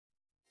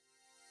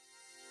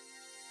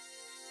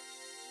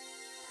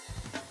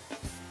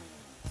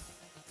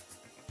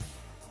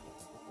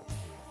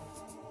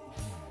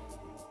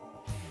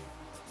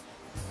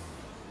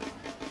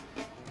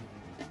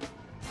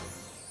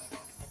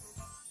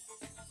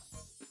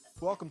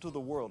Welcome to the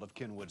world of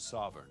Kenwood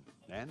Sovereign,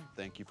 and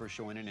thank you for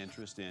showing an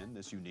interest in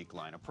this unique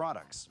line of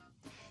products.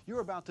 You're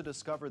about to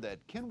discover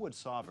that Kenwood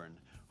Sovereign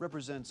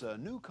represents a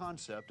new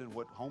concept in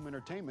what home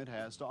entertainment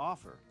has to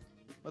offer.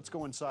 Let's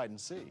go inside and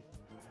see.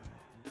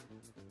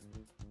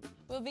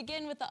 We'll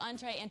begin with the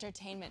Entree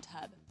Entertainment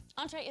Hub.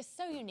 Entree is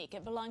so unique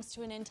it belongs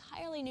to an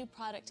entirely new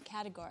product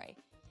category.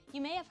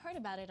 You may have heard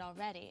about it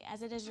already,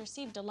 as it has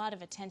received a lot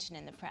of attention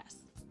in the press.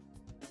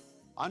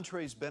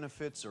 Entree's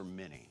benefits are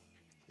many.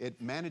 It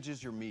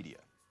manages your media,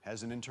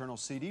 has an internal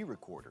CD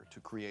recorder to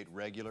create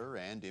regular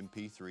and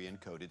MP3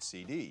 encoded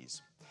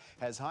CDs,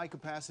 has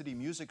high-capacity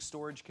music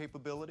storage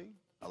capability,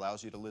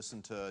 allows you to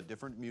listen to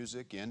different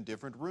music in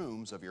different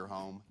rooms of your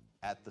home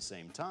at the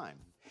same time,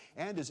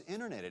 and is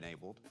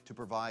internet-enabled to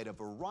provide a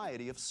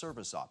variety of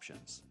service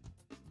options.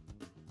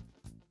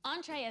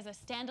 Entree as a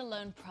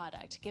standalone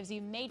product gives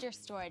you major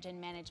storage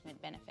and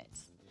management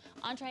benefits.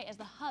 Entree as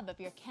the hub of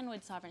your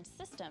Kenwood Sovereign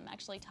system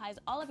actually ties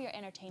all of your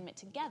entertainment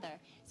together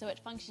so it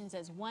functions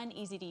as one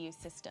easy-to-use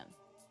system.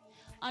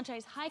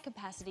 Entree's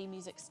high-capacity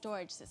music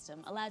storage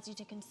system allows you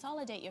to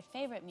consolidate your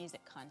favorite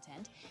music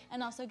content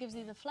and also gives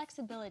you the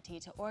flexibility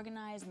to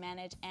organize,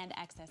 manage, and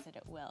access it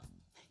at will.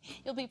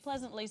 You'll be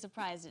pleasantly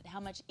surprised at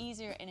how much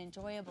easier and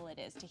enjoyable it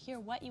is to hear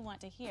what you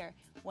want to hear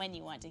when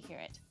you want to hear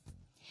it.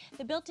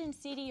 The built-in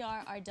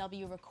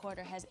CDR-RW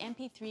recorder has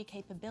MP3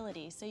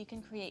 capability, so you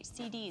can create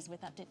CDs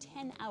with up to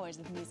 10 hours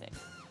of music.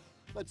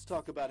 Let's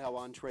talk about how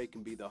Entree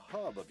can be the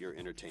hub of your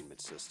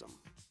entertainment system.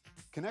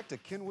 Connect a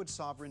Kenwood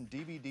Sovereign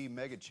DVD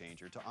Mega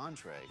Changer to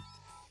Entree,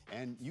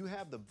 and you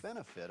have the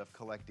benefit of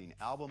collecting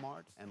album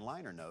art and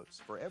liner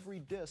notes for every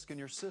disc in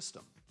your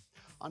system.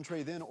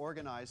 Entree then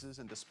organizes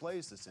and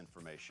displays this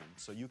information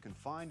so you can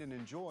find and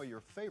enjoy your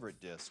favorite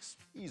discs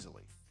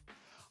easily.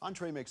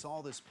 Entree makes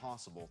all this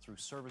possible through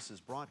services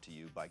brought to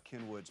you by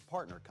Kenwood's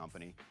partner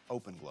company,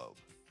 OpenGlobe.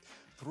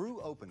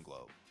 Through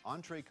OpenGlobe,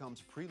 Entree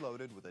comes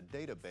preloaded with a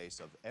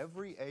database of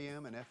every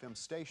AM and FM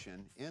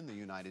station in the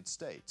United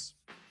States.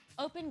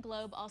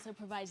 OpenGlobe also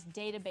provides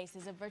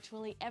databases of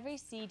virtually every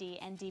CD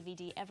and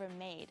DVD ever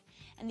made,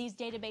 and these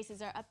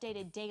databases are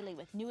updated daily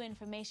with new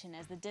information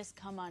as the discs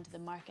come onto the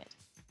market.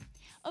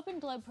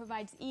 OpenGlobe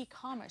provides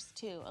e-commerce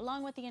too,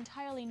 along with the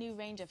entirely new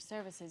range of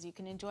services you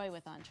can enjoy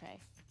with Entree.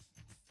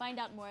 Find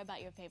out more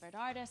about your favorite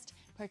artist,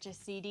 purchase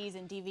CDs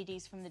and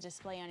DVDs from the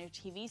display on your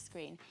TV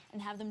screen,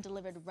 and have them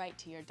delivered right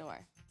to your door.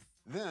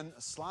 Then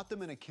slot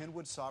them in a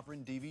Kenwood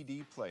Sovereign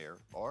DVD player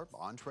or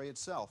Entree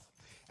itself,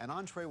 and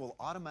Entree will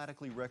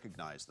automatically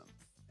recognize them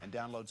and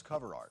downloads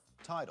cover art,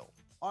 title,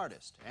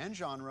 artist, and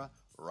genre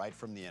right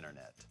from the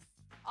internet.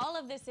 All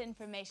of this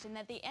information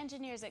that the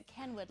engineers at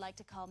Kenwood like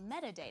to call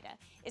metadata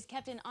is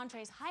kept in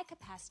Entree's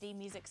high-capacity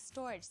music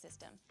storage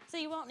system, so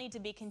you won't need to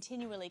be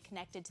continually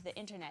connected to the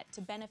internet to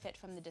benefit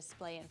from the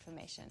display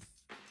information.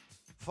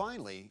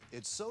 Finally,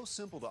 it's so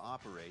simple to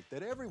operate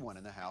that everyone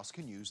in the house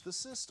can use the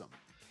system.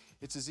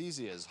 It's as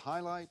easy as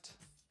highlight,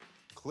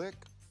 click,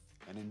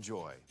 and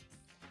enjoy,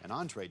 and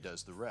Entree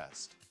does the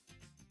rest.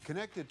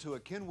 Connected to a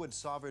Kenwood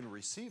Sovereign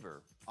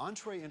receiver,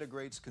 Entree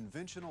integrates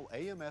conventional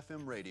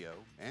AM/FM radio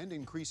and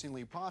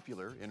increasingly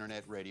popular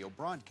internet radio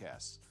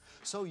broadcasts,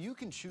 so you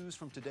can choose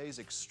from today's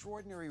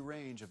extraordinary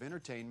range of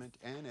entertainment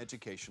and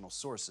educational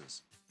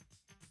sources.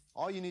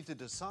 All you need to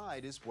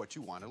decide is what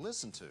you want to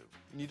listen to,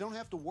 and you don't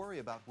have to worry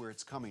about where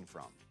it's coming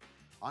from.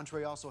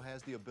 Entree also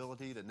has the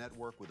ability to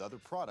network with other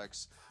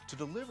products to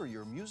deliver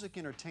your music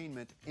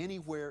entertainment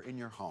anywhere in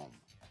your home,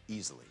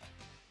 easily.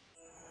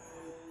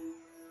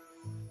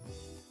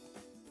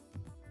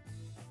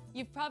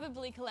 You've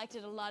probably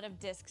collected a lot of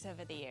discs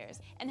over the years,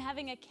 and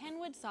having a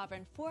Kenwood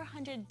Sovereign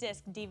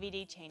 400-disc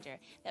DVD changer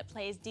that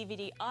plays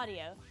DVD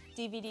audio,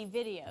 DVD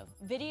video,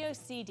 video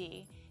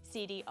CD,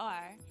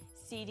 CDR,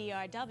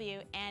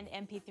 CDRW, and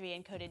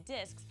MP3 encoded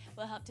discs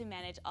will help to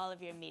manage all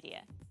of your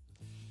media.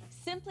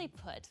 Simply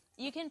put,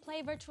 you can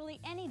play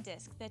virtually any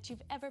disc that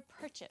you've ever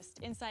purchased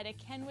inside a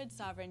Kenwood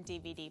Sovereign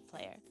DVD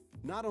player.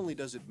 Not only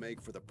does it make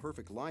for the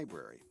perfect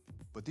library,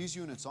 but these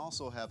units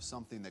also have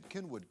something that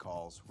Kenwood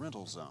calls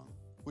Rental Zone,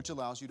 which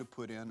allows you to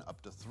put in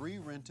up to 3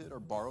 rented or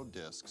borrowed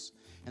discs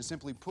and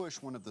simply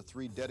push one of the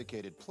 3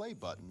 dedicated play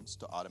buttons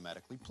to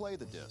automatically play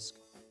the disc.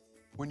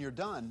 When you're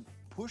done,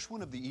 push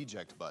one of the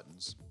eject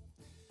buttons,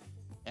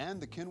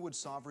 and the Kenwood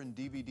Sovereign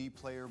DVD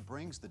player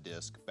brings the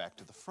disc back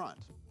to the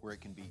front, where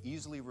it can be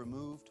easily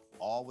removed,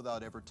 all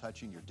without ever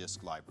touching your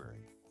disc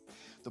library.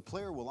 The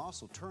player will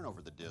also turn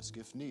over the disc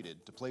if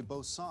needed to play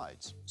both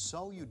sides,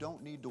 so you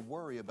don't need to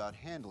worry about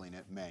handling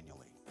it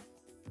manually.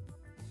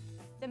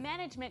 The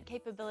management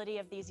capability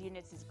of these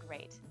units is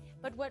great,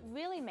 but what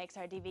really makes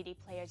our DVD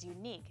players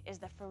unique is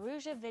the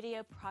Faruja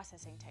video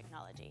processing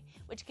technology,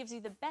 which gives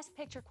you the best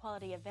picture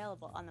quality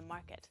available on the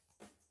market.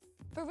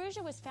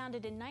 Faruja was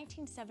founded in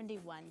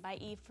 1971 by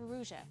Eve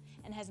Faruja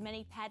and has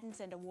many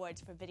patents and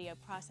awards for video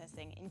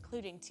processing,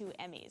 including 2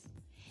 Emmys.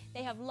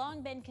 They have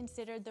long been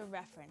considered the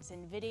reference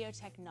in video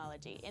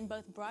technology in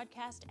both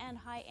broadcast and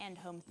high-end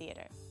home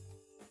theater.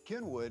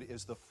 Kenwood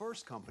is the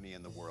first company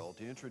in the world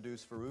to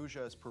introduce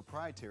Faruja's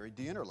proprietary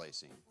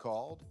deinterlacing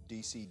called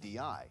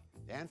DCDI,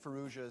 and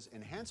Ferrugia's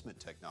enhancement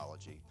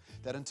technology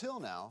that until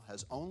now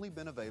has only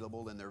been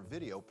available in their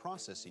video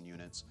processing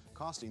units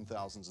costing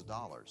thousands of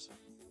dollars.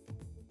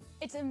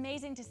 It's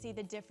amazing to see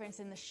the difference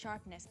in the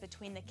sharpness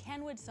between the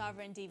Kenwood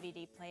Sovereign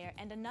DVD player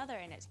and another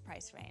in its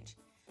price range.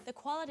 The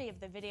quality of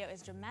the video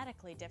is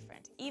dramatically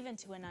different, even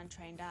to an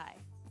untrained eye.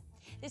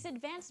 This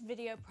advanced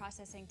video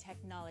processing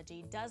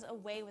technology does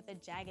away with the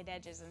jagged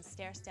edges and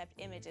stair-stepped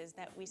images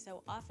that we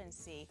so often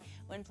see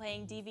when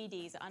playing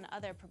DVDs on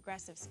other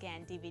progressive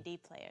scan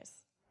DVD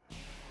players.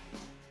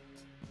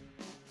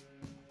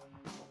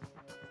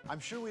 I'm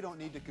sure we don't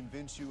need to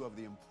convince you of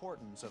the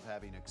importance of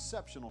having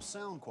exceptional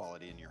sound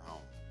quality in your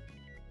home.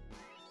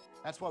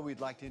 That's why we'd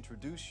like to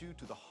introduce you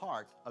to the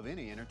heart of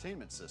any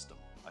entertainment system,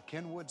 a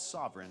Kenwood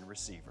Sovereign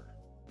receiver.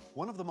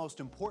 One of the most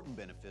important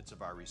benefits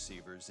of our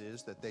receivers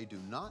is that they do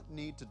not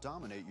need to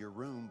dominate your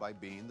room by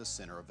being the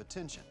center of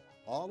attention.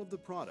 All of the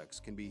products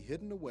can be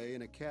hidden away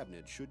in a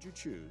cabinet should you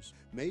choose,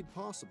 made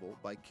possible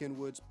by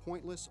Kenwood's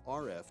pointless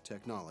RF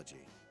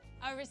technology.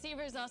 Our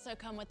receivers also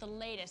come with the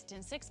latest in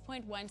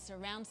 6.1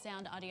 surround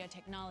sound audio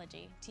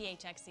technology,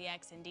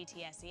 THXEX and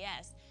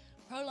DTSES,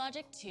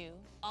 ProLogic 2,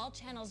 all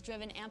channels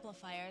driven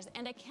amplifiers,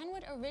 and a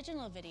Kenwood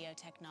original video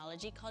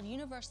technology called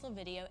Universal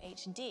Video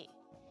HD.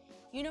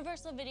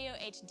 Universal Video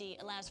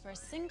HD allows for a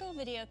single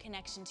video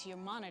connection to your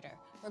monitor,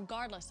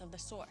 regardless of the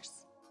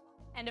source.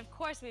 And of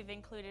course, we've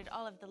included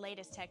all of the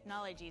latest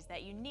technologies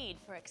that you need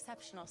for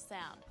exceptional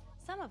sound,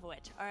 some of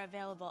which are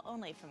available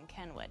only from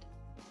Kenwood.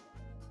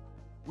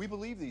 We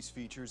believe these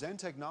features and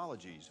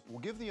technologies will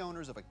give the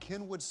owners of a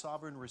Kenwood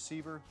Sovereign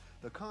receiver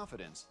the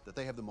confidence that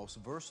they have the most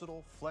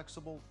versatile,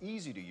 flexible,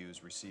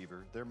 easy-to-use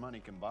receiver their money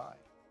can buy.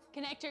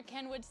 Connect your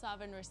Kenwood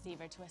Sovereign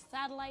receiver to a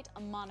satellite, a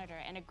monitor,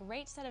 and a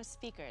great set of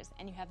speakers,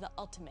 and you have the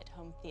ultimate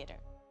home theater.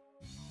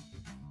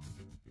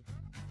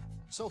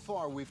 So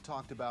far, we've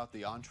talked about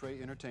the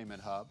Entree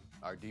Entertainment Hub,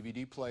 our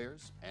DVD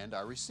players, and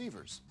our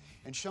receivers,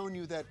 and shown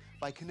you that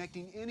by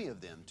connecting any of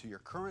them to your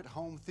current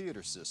home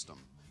theater system,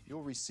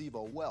 you'll receive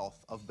a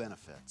wealth of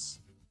benefits.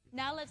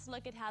 Now let's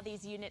look at how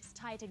these units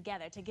tie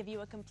together to give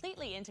you a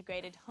completely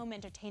integrated home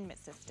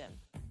entertainment system.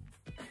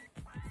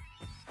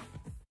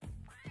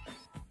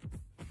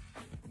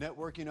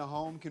 Networking a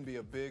home can be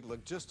a big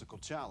logistical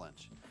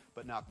challenge,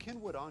 but now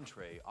Kenwood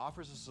Entree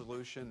offers a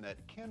solution that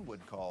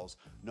Kenwood calls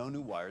No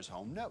New Wires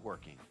Home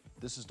Networking.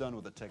 This is done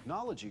with a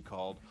technology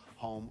called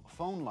Home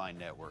Phone Line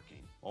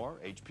Networking,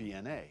 or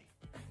HPNA.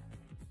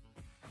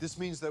 This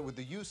means that with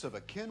the use of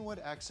a Kenwood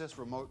Access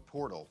Remote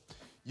Portal,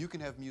 you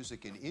can have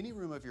music in any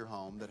room of your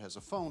home that has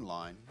a phone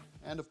line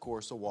and, of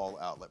course, a wall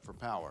outlet for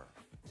power.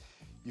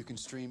 You can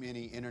stream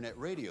any internet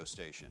radio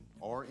station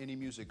or any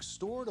music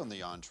stored on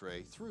the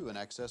Entree through an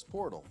access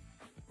portal.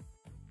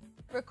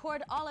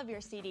 Record all of your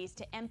CDs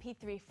to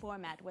MP3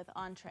 format with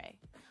Entree.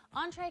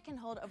 Entree can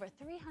hold over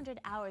 300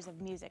 hours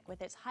of music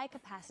with its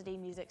high-capacity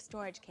music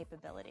storage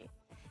capability.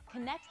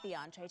 Connect the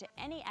Entree to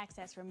any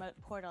access remote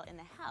portal in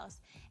the house,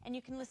 and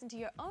you can listen to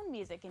your own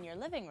music in your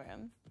living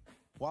room,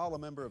 while a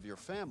member of your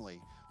family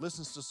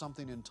listens to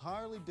something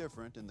entirely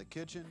different in the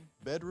kitchen,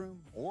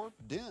 bedroom, or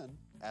den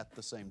at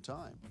the same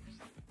time.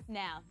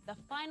 Now, the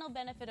final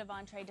benefit of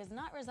Entree does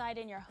not reside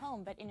in your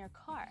home, but in your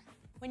car.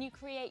 When you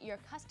create your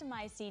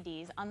customized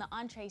CDs on the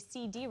Entree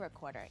CD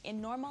recorder in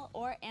normal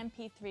or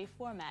MP3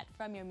 format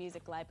from your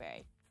music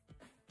library,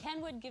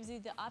 Kenwood gives you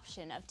the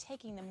option of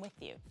taking them with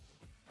you.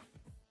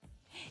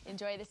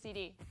 Enjoy the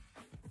CD.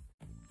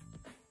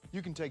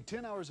 You can take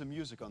 10 hours of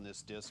music on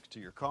this disc to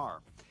your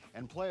car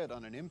and play it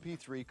on an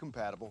MP3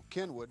 compatible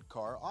Kenwood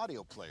car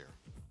audio player.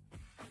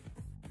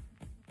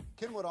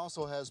 Kenwood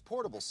also has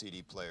portable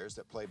CD players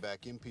that play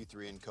back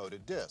MP3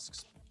 encoded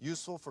discs,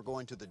 useful for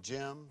going to the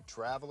gym,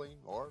 traveling,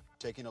 or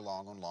taking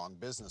along on long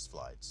business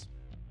flights.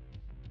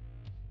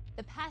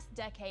 The past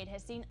decade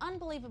has seen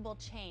unbelievable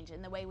change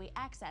in the way we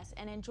access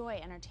and enjoy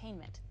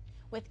entertainment.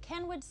 With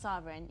Kenwood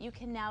Sovereign, you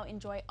can now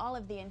enjoy all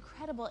of the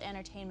incredible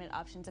entertainment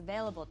options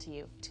available to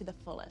you to the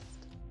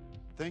fullest.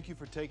 Thank you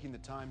for taking the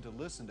time to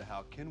listen to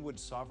how Kenwood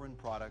Sovereign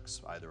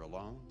products, either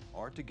alone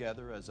or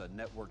together as a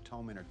networked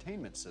home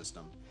entertainment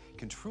system,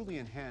 can truly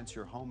enhance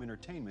your home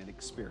entertainment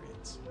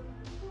experience.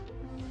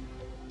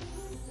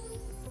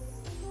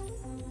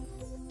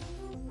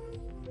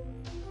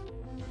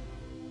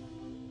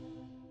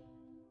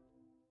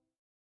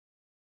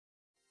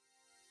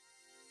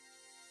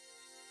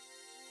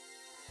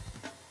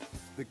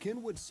 The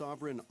Kenwood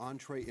Sovereign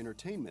Entree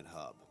Entertainment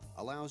Hub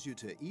allows you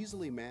to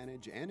easily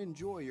manage and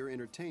enjoy your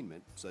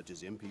entertainment, such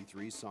as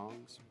MP3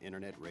 songs,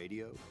 internet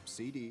radio,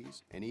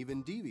 CDs, and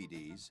even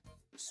DVDs,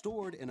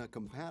 stored in a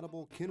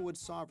compatible Kenwood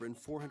Sovereign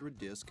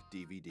 400-disc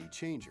DVD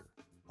changer,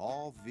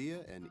 all via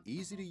an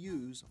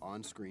easy-to-use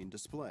on-screen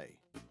display.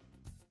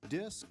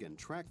 Disc and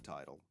track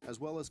title, as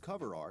well as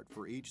cover art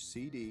for each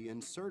CD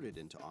inserted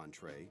into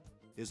Entree,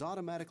 is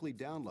automatically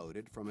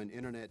downloaded from an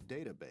internet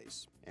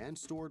database and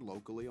stored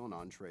locally on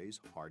Entree's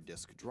hard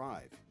disk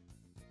drive.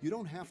 You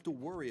don't have to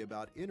worry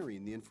about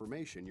entering the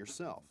information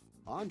yourself.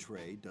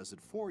 Entree does it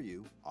for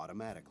you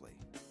automatically.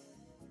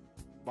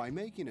 By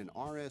making an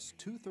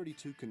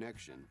RS-232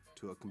 connection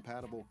to a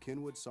compatible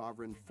Kenwood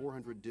Sovereign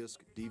 400-disc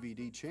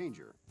DVD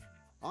changer,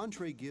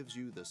 Entree gives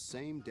you the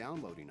same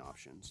downloading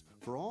options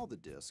for all the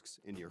discs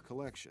in your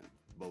collection,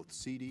 both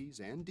CDs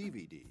and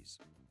DVDs.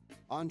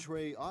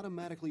 Entree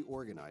automatically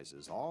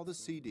organizes all the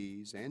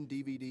CDs and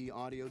DVD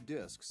audio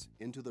discs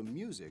into the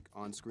Music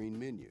on-screen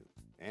menu,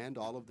 and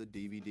all of the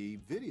DVD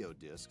video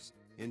discs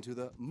into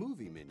the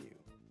Movie menu.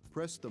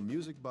 Press the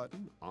Music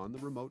button on the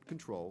remote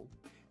control,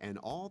 and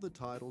all the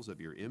titles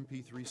of your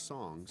MP3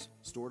 songs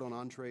stored on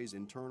Entree's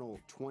internal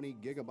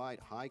 20-gigabyte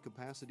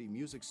high-capacity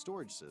music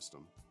storage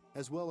system,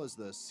 as well as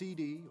the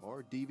CD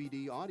or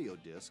DVD audio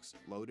discs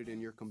loaded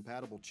in your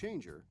compatible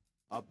changer,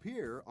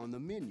 appear on the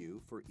menu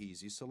for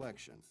easy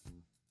selection.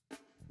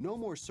 No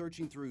more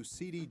searching through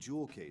CD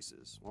jewel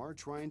cases or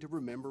trying to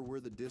remember where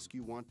the disc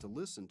you want to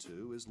listen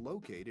to is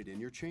located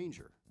in your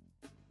changer.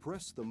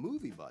 Press the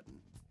Movie button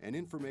and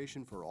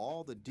information for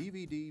all the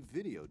DVD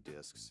video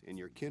discs in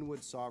your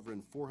Kenwood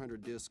Sovereign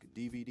 400-disc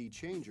DVD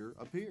changer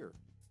appear,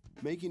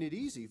 making it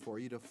easy for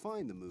you to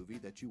find the movie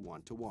that you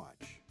want to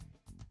watch.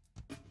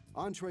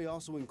 Entree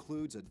also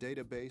includes a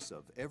database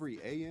of every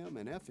AM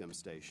and FM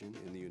station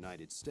in the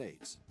United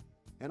States.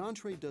 And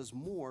Entree does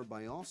more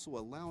by also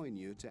allowing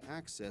you to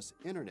access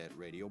internet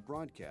radio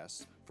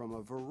broadcasts from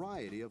a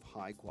variety of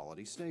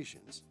high-quality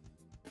stations.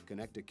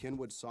 Connect a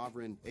Kenwood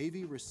Sovereign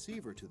AV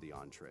receiver to the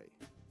Entree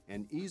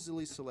and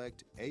easily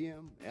select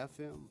AM,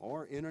 FM,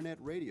 or internet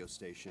radio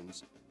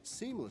stations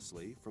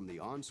seamlessly from the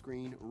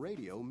on-screen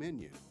radio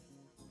menu.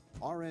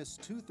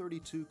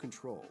 RS-232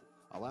 control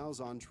allows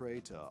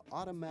Entree to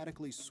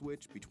automatically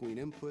switch between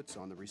inputs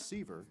on the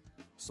receiver,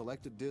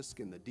 select a disc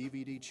in the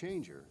DVD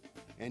changer,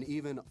 and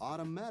even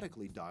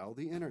automatically dial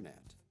the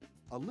internet,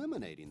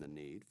 eliminating the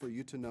need for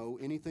you to know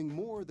anything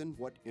more than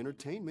what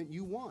entertainment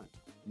you want,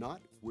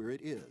 not where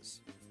it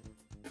is.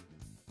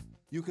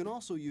 You can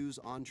also use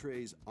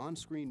Entree's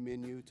on-screen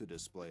menu to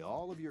display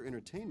all of your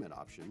entertainment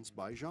options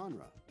by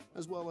genre,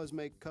 as well as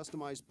make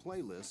customized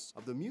playlists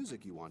of the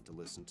music you want to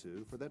listen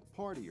to for that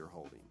party you're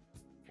holding,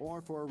 or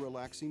for a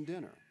relaxing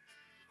dinner.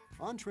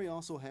 Entree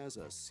also has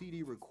a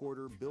CD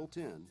recorder built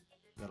in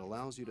that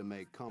allows you to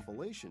make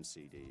compilation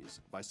CDs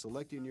by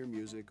selecting your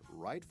music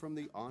right from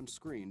the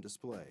on-screen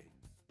display.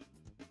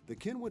 The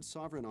Kenwood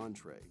Sovereign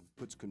Entree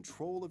puts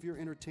control of your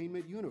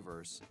entertainment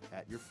universe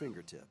at your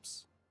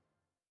fingertips.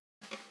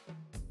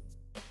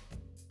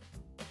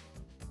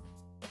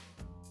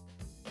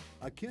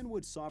 A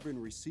Kenwood Sovereign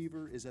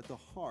receiver is at the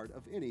heart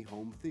of any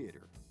home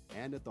theater,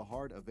 and at the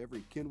heart of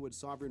every Kenwood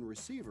Sovereign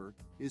receiver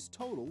is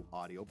total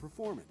audio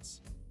performance.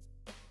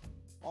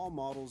 All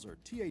models are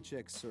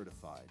THX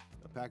certified,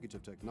 a package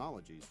of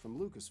technologies from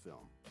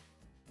Lucasfilm.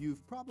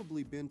 You've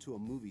probably been to a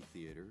movie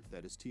theater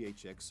that is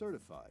THX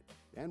certified,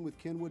 and with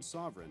Kenwood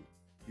Sovereign,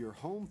 your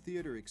home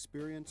theater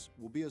experience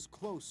will be as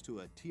close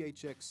to a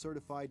THX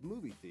certified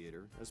movie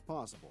theater as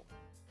possible.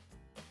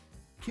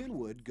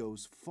 Kenwood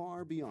goes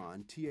far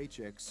beyond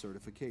THX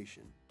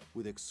certification,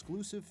 with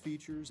exclusive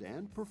features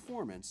and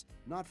performance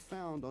not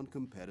found on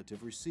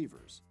competitive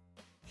receivers.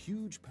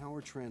 Huge power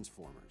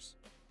transformers,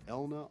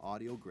 ELNA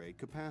audio-grade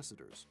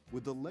capacitors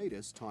with the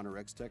latest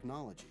Tonerex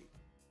technology,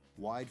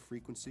 wide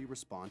frequency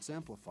response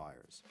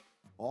amplifiers,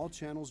 all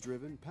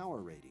channels-driven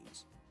power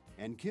ratings,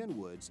 and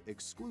Kenwood's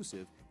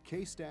exclusive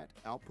K-Stat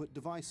output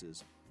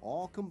devices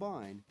all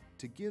combine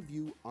to give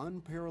you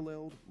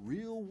unparalleled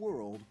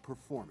real-world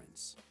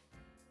performance.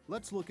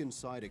 Let's look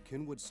inside a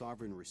Kenwood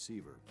Sovereign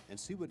receiver and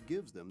see what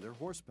gives them their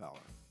horsepower.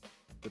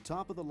 The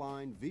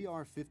top-of-the-line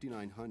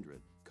VR5900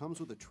 comes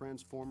with a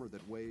transformer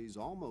that weighs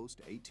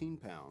almost 18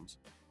 pounds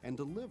and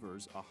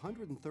delivers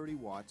 130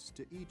 watts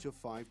to each of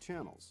 5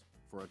 channels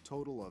for a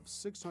total of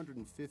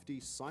 650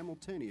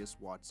 simultaneous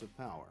watts of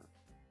power.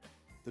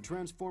 The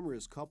transformer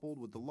is coupled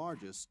with the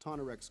largest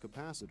Tonerex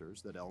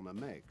capacitors that ELNA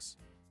makes.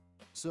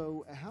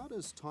 So how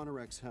does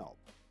Tonerex help?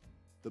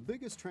 The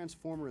biggest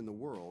transformer in the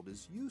world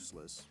is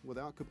useless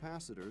without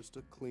capacitors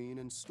to clean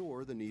and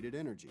store the needed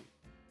energy.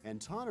 And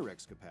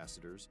Tonerex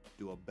capacitors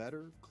do a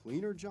better,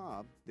 cleaner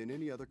job than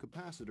any other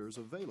capacitors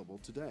available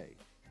today.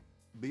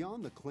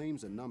 Beyond the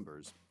claims and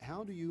numbers,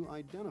 how do you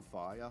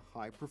identify a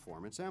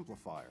high-performance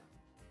amplifier?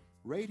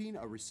 Rating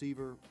a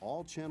receiver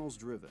all channels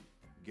driven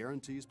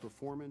guarantees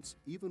performance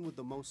even with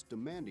the most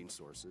demanding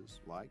sources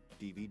like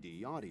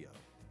DVD audio.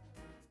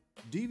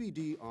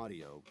 DVD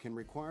audio can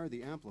require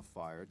the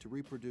amplifier to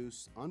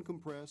reproduce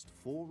uncompressed,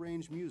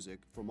 full-range music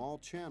from all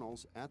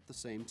channels at the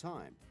same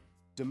time,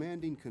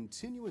 demanding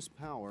continuous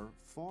power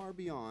far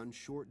beyond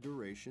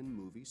short-duration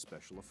movie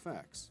special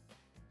effects.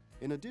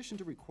 In addition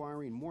to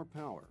requiring more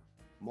power,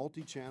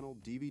 multi-channel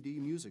DVD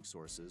music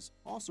sources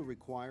also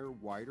require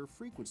wider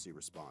frequency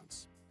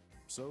response.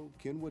 So,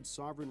 Kenwood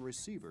Sovereign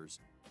receivers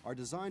are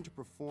designed to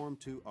perform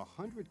to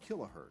 100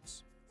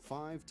 kilohertz,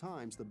 5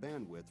 times the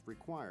bandwidth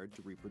required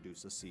to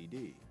reproduce a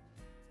CD.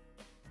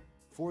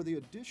 For the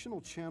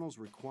additional channels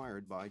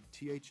required by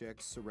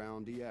THX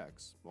Surround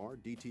EX or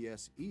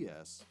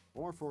DTS-ES,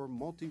 or for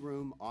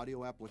multi-room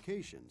audio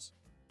applications,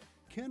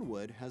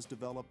 Kenwood has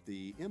developed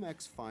the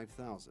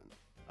MX5000,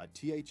 a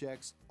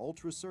THX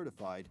Ultra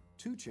Certified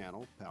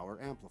 2-channel power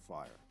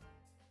amplifier.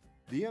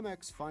 The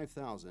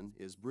MX5000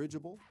 is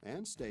bridgeable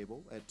and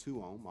stable at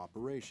 2-ohm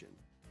operation,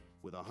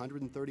 with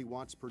 130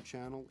 watts per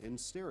channel in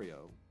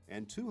stereo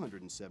and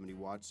 270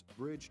 watts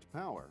bridged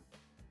power.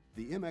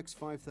 The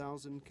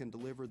MX5000 can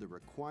deliver the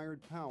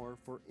required power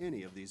for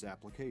any of these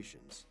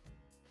applications.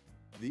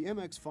 The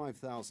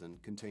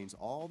MX5000 contains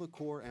all the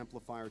core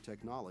amplifier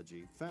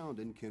technology found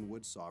in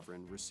Kenwood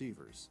Sovereign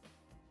receivers.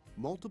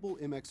 Multiple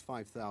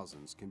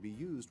MX5000s can be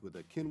used with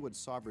a Kenwood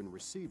Sovereign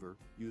receiver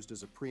used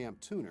as a preamp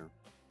tuner,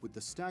 with the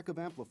stack of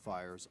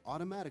amplifiers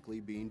automatically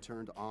being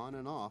turned on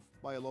and off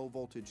by a low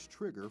voltage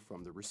trigger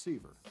from the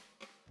receiver.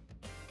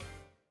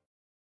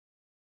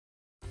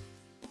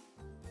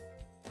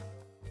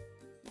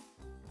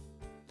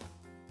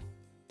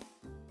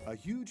 A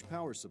huge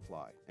power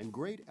supply and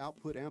great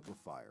output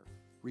amplifier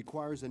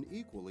requires an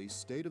equally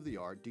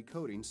state-of-the-art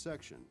decoding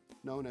section,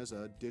 known as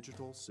a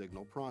digital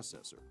signal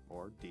processor,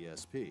 or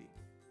DSP.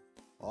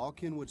 All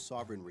Kenwood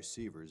Sovereign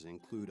receivers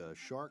include a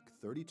Shark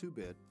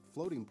 32-bit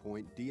floating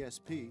point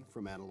DSP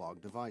from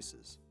Analog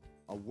Devices,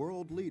 a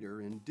world leader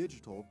in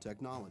digital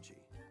technology.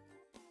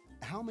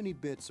 How many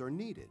bits are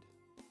needed?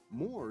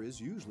 More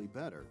is usually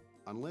better,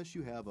 unless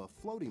you have a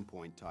floating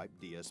point type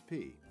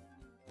DSP.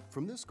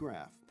 From this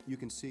graph, you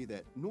can see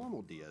that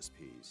normal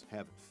DSPs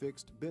have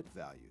fixed bit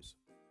values.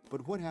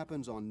 But what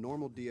happens on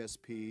normal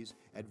DSPs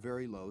at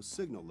very low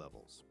signal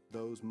levels,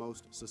 those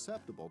most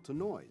susceptible to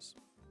noise?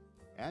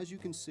 As you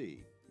can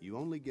see, you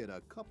only get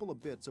a couple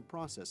of bits of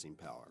processing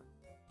power.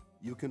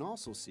 You can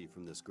also see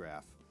from this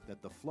graph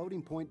that the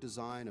floating point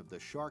design of the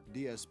Shark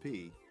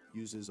DSP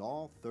uses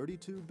all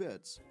 32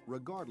 bits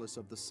regardless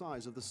of the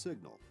size of the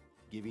signal,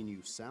 giving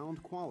you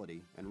sound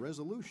quality and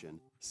resolution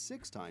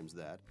 6 times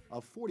that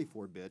of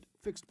 44-bit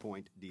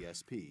fixed-point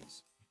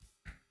DSPs.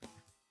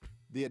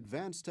 The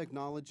advanced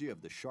technology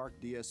of the Shark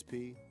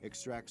DSP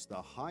extracts the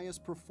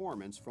highest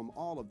performance from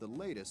all of the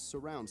latest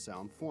surround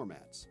sound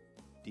formats,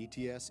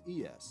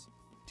 DTS-ES,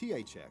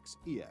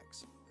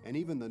 THX-EX, and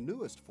even the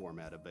newest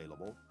format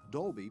available,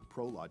 Dolby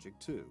ProLogic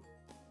 2.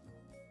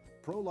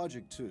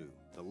 ProLogic 2,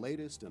 the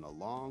latest in a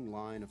long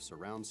line of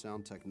surround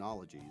sound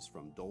technologies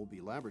from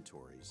Dolby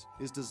Laboratories,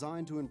 is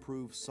designed to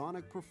improve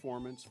sonic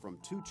performance from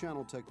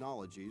 2-channel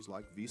technologies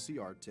like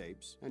VCR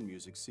tapes and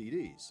music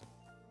CDs.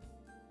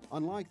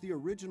 Unlike the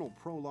original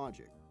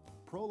ProLogic,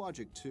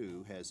 ProLogic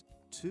 2 has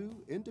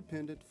 2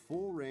 independent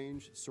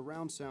full-range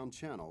surround sound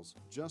channels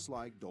just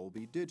like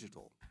Dolby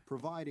Digital,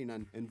 providing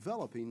an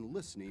enveloping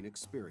listening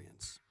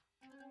experience.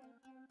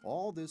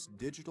 All this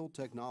digital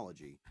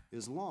technology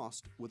is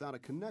lost without a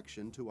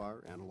connection to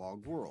our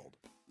analog world.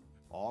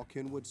 All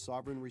Kenwood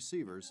Sovereign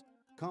receivers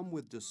come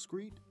with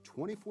discrete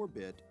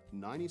 24-bit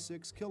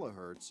 96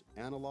 kHz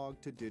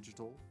analog to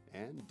digital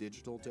and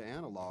digital to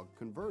analog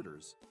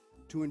converters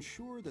to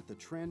ensure that the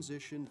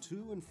transition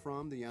to and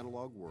from the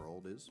analog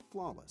world is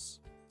flawless.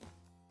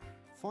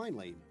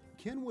 Finally,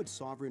 Kenwood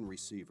Sovereign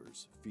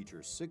receivers feature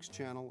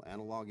 6-channel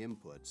analog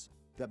inputs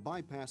that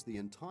bypass the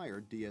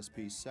entire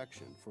DSP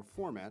section for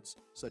formats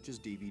such as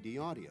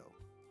DVD audio,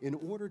 in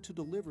order to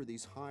deliver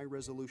these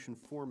high-resolution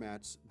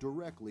formats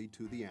directly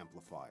to the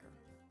amplifier.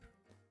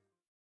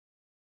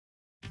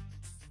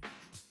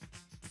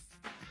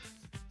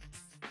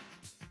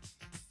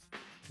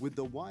 With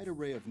the wide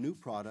array of new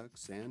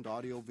products and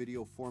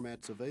audio-video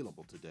formats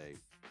available today,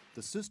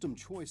 the system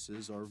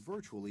choices are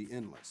virtually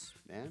endless,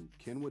 and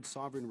Kenwood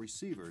Sovereign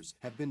receivers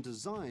have been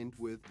designed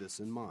with this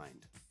in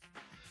mind.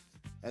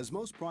 As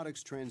most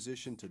products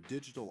transition to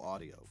digital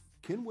audio,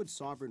 Kenwood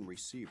Sovereign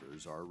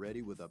receivers are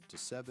ready with up to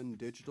 7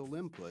 digital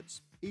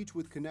inputs, each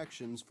with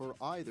connections for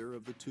either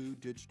of the 2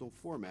 digital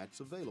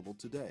formats available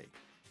today.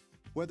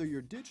 Whether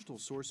your digital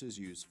sources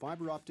use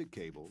fiber optic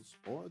cables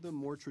or the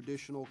more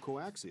traditional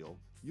coaxial,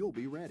 you'll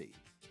be ready.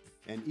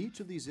 And each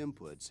of these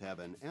inputs have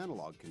an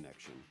analog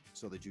connection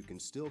so that you can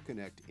still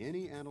connect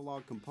any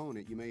analog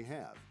component you may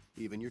have,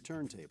 even your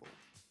turntable.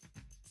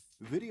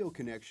 Video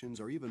connections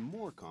are even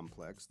more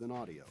complex than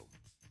audio.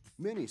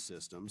 Many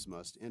systems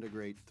must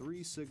integrate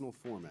 3 signal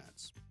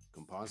formats: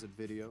 composite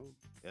video,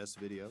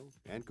 S-video,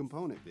 and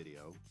component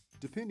video,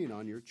 depending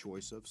on your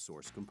choice of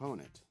source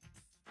component.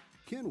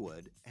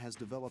 Kenwood has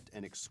developed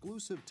an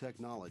exclusive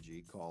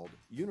technology called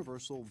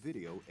Universal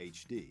Video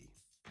HD.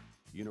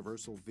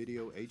 Universal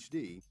Video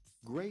HD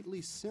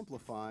greatly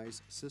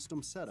simplifies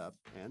system setup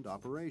and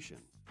operation.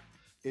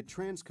 It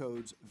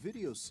transcodes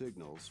video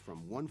signals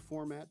from one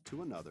format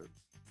to another,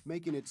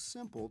 making it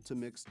simple to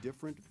mix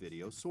different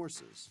video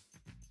sources.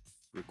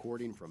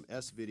 Recording from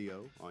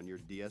S-video on your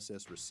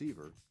DSS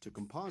receiver to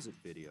composite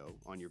video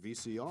on your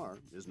VCR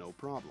is no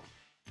problem.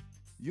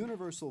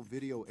 Universal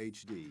Video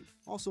HD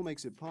also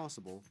makes it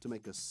possible to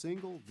make a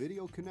single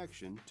video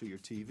connection to your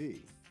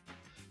TV.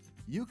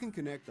 You can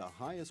connect the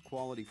highest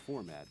quality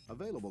format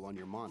available on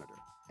your monitor,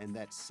 and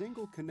that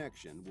single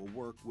connection will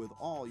work with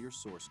all your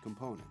source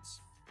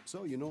components.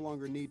 So you no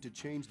longer need to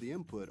change the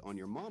input on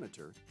your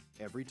monitor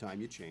every time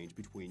you change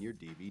between your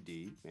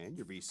DVD and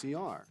your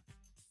VCR.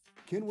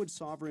 Kenwood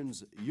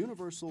Sovereign's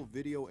Universal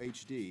Video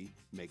HD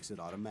makes it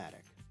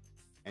automatic.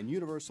 And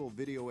Universal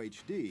Video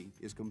HD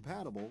is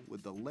compatible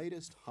with the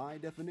latest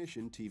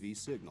high-definition TV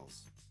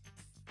signals.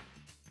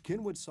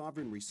 Kenwood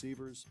Sovereign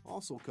receivers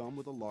also come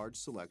with a large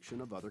selection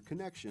of other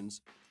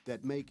connections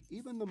that make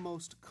even the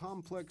most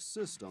complex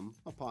system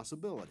a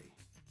possibility.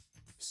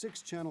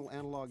 6-channel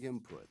analog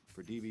input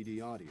for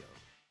DVD audio,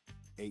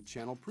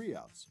 8-channel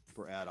pre-outs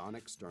for add-on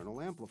external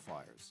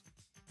amplifiers,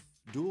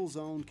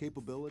 dual-zone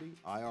capability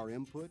IR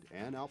input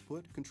and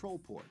output control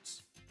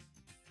ports,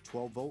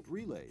 12-volt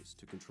relays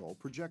to control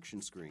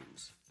projection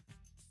screens.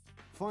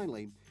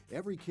 Finally,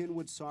 every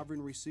Kenwood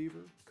Sovereign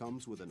receiver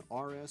comes with an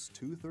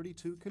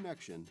RS-232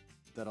 connection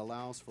that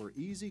allows for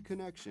easy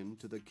connection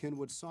to the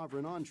Kenwood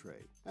Sovereign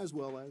entree, as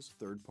well as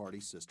third-party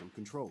system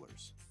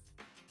controllers.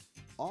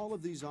 All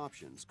of these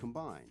options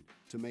combine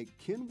to make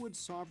Kenwood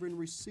Sovereign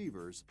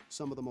receivers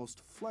some of the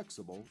most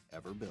flexible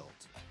ever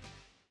built.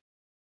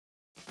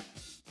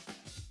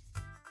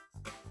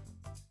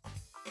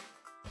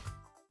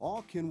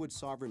 All Kenwood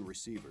Sovereign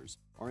receivers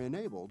are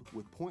enabled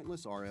with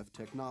pointless RF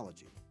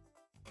technology.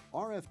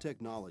 RF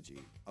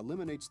technology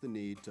eliminates the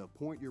need to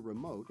point your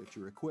remote at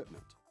your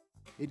equipment.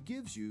 It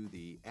gives you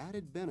the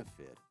added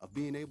benefit of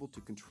being able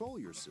to control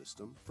your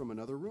system from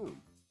another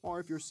room, or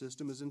if your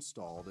system is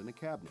installed in a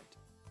cabinet.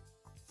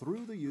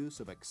 Through the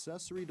use of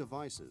accessory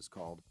devices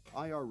called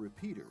IR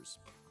repeaters,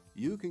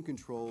 you can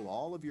control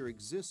all of your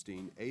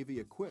existing AV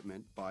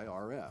equipment by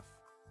RF.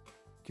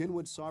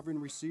 Kenwood Sovereign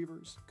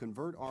receivers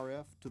convert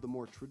RF to the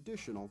more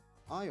traditional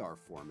IR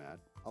format,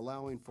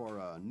 allowing for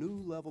a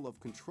new level of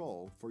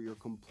control for your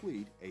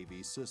complete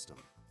AV system.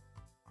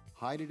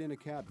 Hide it in a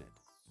cabinet.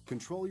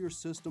 Control your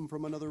system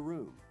from another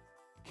room.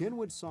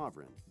 Kenwood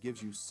Sovereign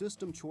gives you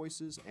system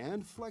choices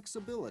and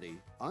flexibility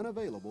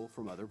unavailable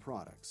from other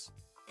products.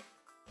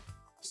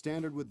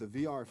 Standard with the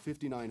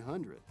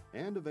VR5900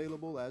 and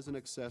available as an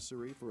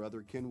accessory for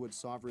other Kenwood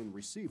Sovereign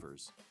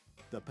receivers,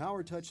 the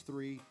PowerTouch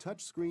 3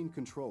 touchscreen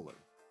controller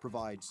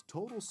provides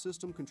total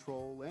system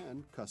control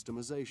and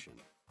customization.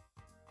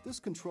 This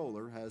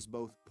controller has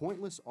both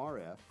pointless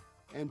RF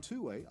and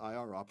two-way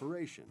IR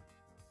operation.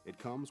 It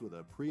comes with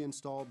a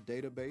pre-installed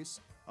database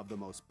of the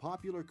most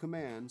popular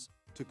commands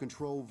to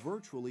control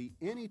virtually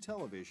any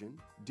television,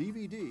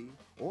 DVD,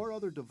 or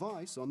other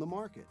device on the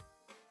market.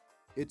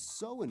 It's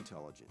so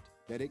intelligent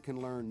that it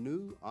can learn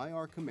new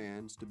IR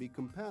commands to be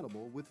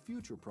compatible with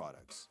future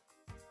products.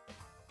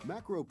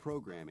 Macro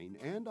programming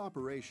and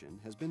operation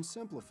has been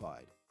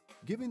simplified,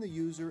 giving the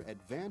user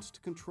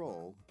advanced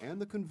control and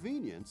the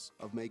convenience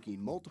of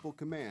making multiple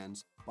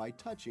commands by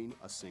touching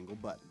a single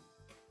button.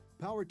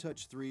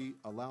 PowerTouch 3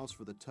 allows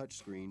for the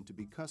touchscreen to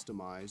be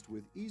customized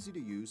with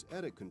easy-to-use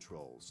edit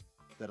controls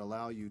that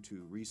allow you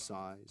to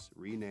resize,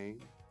 rename,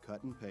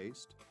 cut and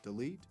paste,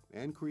 delete,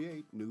 and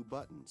create new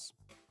buttons.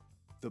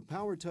 The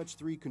PowerTouch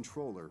 3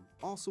 controller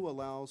also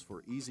allows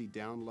for easy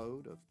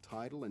download of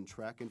title and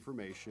track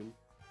information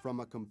from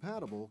a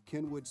compatible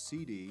Kenwood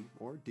CD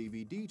or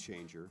DVD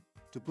changer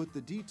to put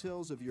the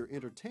details of your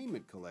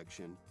entertainment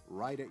collection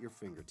right at your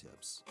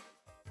fingertips.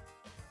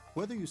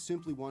 Whether you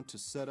simply want to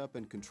set up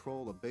and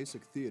control a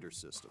basic theater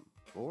system,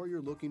 or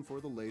you're looking for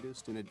the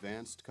latest in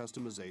advanced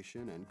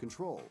customization and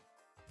control,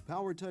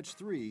 PowerTouch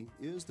 3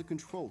 is the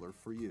controller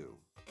for you.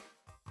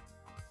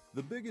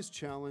 The biggest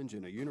challenge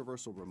in a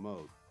universal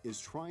remote is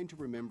trying to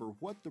remember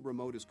what the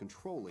remote is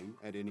controlling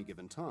at any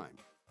given time.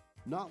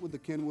 Not with the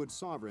Kenwood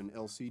Sovereign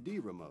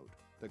LCD remote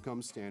that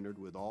comes standard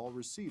with all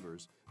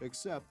receivers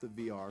except the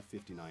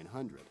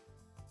VR5900.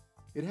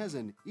 It has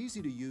an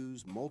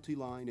easy-to-use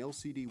multi-line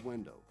LCD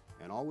window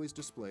and always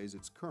displays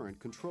its current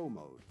control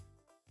mode.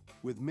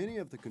 With many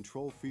of the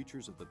control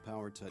features of the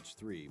PowerTouch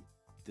 3,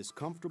 this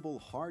comfortable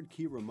hard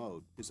key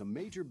remote is a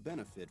major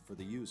benefit for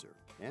the user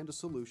and a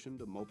solution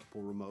to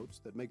multiple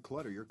remotes that may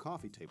clutter your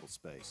coffee table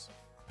space.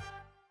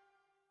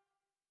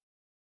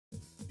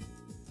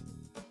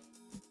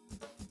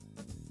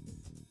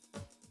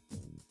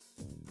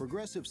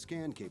 Progressive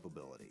scan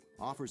capability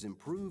offers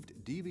improved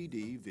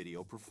DVD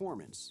video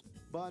performance,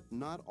 but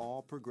not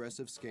all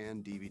progressive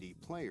scan DVD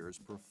players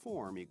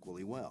perform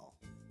equally well.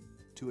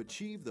 To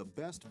achieve the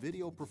best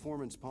video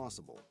performance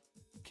possible,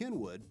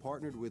 Kenwood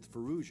partnered with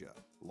Ferrugia,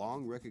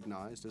 long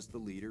recognized as the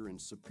leader in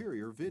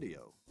superior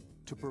video,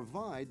 to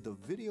provide the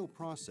video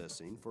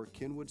processing for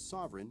Kenwood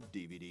Sovereign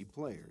DVD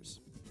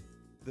players.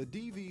 The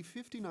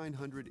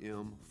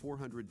DV5900M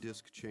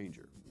 400-disc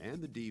changer and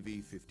the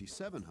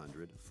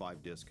DV5700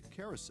 5-disc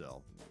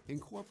carousel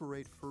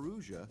incorporate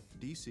Ferrugia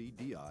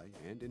DC-DI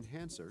and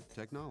enhancer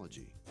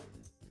technology.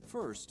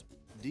 First,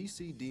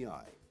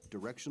 DC-DI,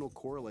 directional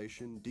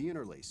correlation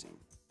deinterlacing,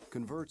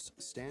 converts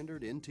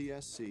standard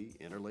NTSC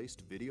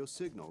interlaced video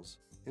signals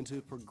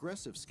into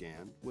progressive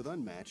scan with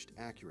unmatched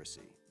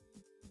accuracy.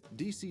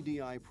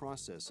 DC-DI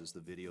processes the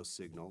video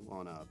signal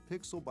on a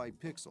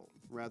pixel-by-pixel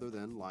rather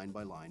than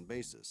line-by-line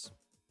basis.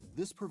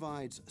 This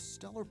provides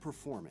stellar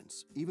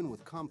performance even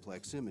with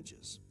complex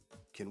images.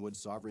 Kenwood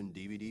Sovereign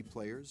DVD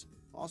players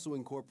also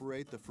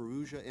incorporate the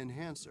Ferrugia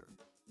enhancer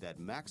that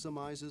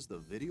maximizes the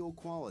video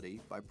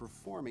quality by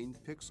performing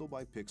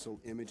pixel-by-pixel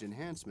image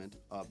enhancement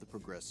of the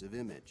progressive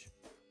image.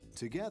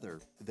 Together,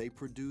 they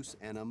produce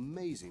an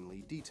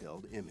amazingly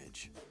detailed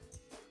image.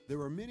 There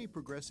are many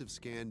Progressive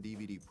Scan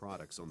DVD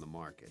products on the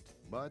market,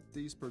 but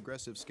these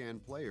Progressive Scan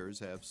players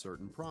have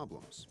certain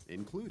problems,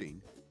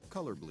 including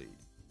color bleed,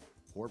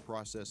 poor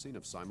processing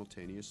of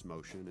simultaneous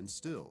motion and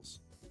stills,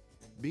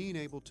 being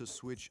able to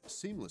switch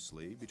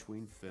seamlessly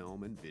between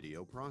film and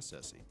video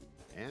processing,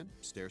 and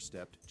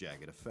stair-stepped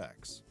jagged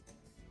effects.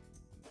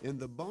 In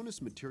the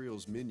bonus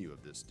materials menu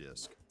of this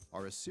disc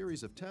are a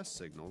series of test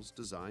signals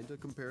designed to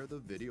compare the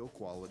video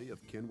quality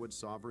of Kenwood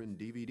Sovereign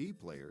DVD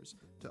players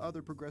to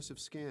other Progressive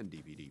Scan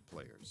DVD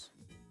players.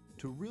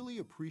 To really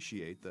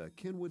appreciate the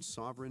Kenwood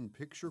Sovereign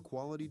picture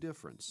quality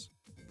difference,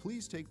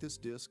 please take this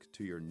disc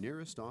to your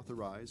nearest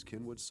authorized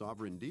Kenwood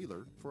Sovereign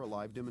dealer for a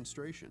live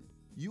demonstration.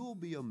 You'll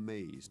be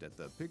amazed at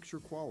the picture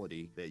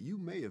quality that you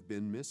may have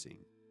been missing.